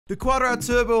The Quadra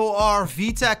Turbo R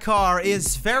VTEC car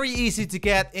is very easy to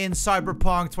get in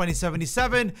Cyberpunk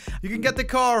 2077. You can get the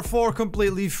car for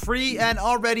completely free and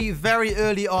already very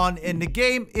early on in the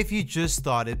game if you just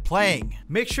started playing.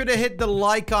 Make sure to hit the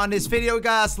like on this video,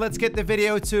 guys. Let's get the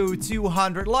video to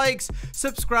 200 likes,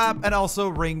 subscribe, and also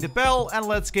ring the bell, and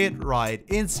let's get right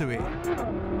into it.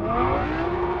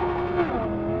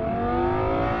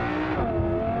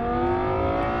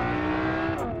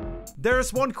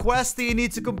 There's one quest that you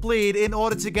need to complete in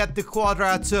order to get the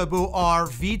Quadra Turbo R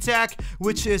VTEC,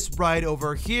 which is right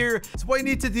over here. So what you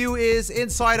need to do is,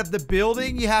 inside of the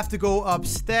building, you have to go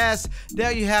upstairs.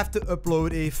 There you have to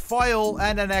upload a file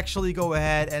and then actually go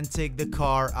ahead and take the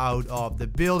car out of the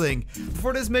building.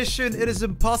 For this mission, it is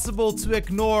impossible to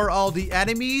ignore all the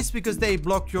enemies because they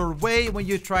block your way when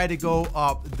you try to go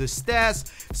up the stairs.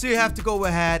 So you have to go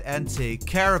ahead and take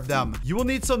care of them. You will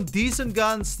need some decent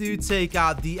guns to take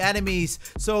out the enemies.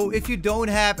 So if you don't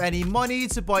have any money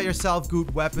to buy yourself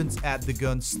good weapons at the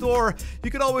gun store, you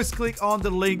can always click on the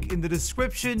link in the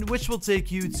description, which will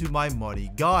take you to my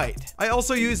money guide. I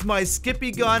also used my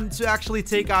Skippy gun to actually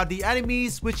take out the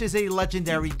enemies, which is a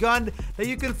legendary gun that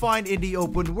you can find in the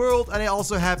open world, and I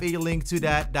also have a link to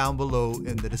that down below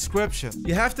in the description.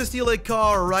 You have to steal a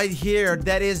car right here.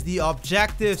 That is the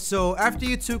objective. So after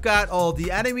you took out all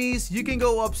the enemies, you can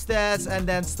go upstairs and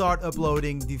then start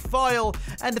uploading the file,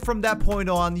 and from that point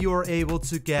on, you are able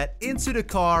to get into the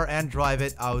car and drive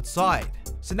it outside.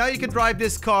 So now you can drive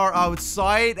this car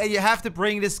outside, and you have to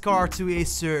bring this car to a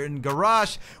certain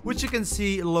garage, which you can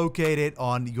see located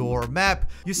on your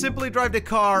map. You simply drive the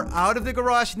car out of the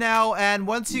garage now, and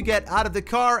once you get out of the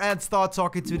car and start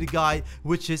talking to the guy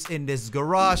which is in this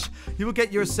garage, you will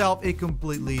get yourself a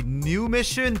completely new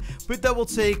mission, but that will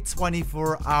take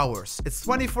 24 hours. It's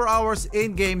 24 hours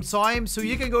in-game time, so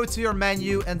you can go to your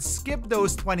menu and skip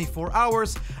those 24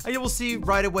 hours, and you will see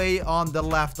right away on the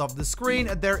left of the screen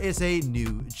there is a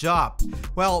new job.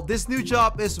 Well, this new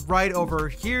job is right over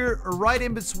here, right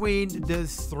in between the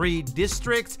 3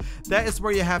 districts. That is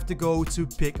where you have to go to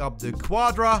pick up the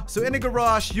Quadra. So in the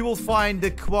garage, you will find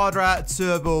the Quadra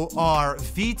Turbo R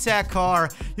VTEC car.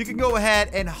 You can go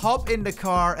ahead and hop in the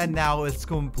car, and now it's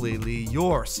completely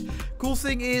yours. Cool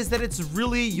thing is that it's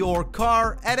really your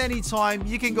car. At any time,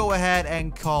 you can go ahead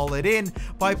and call it in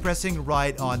by pressing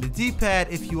right on the D-pad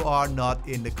if you are not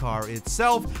in the car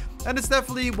itself. And it's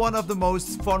definitely one of the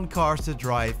most fun cars to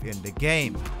drive in the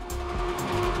game.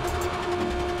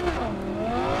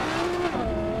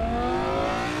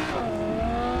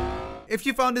 If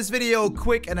you found this video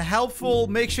quick and helpful,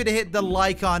 make sure to hit the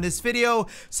like on this video,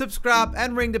 subscribe,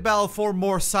 and ring the bell for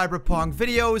more Cyberpunk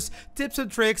videos, tips and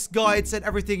tricks, guides, and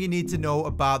everything you need to know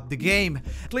about the game.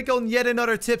 Click on yet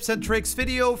another tips and tricks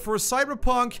video for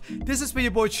Cyberpunk. This is me,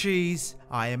 your boy Cheese.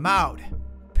 I am out.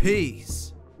 Peace.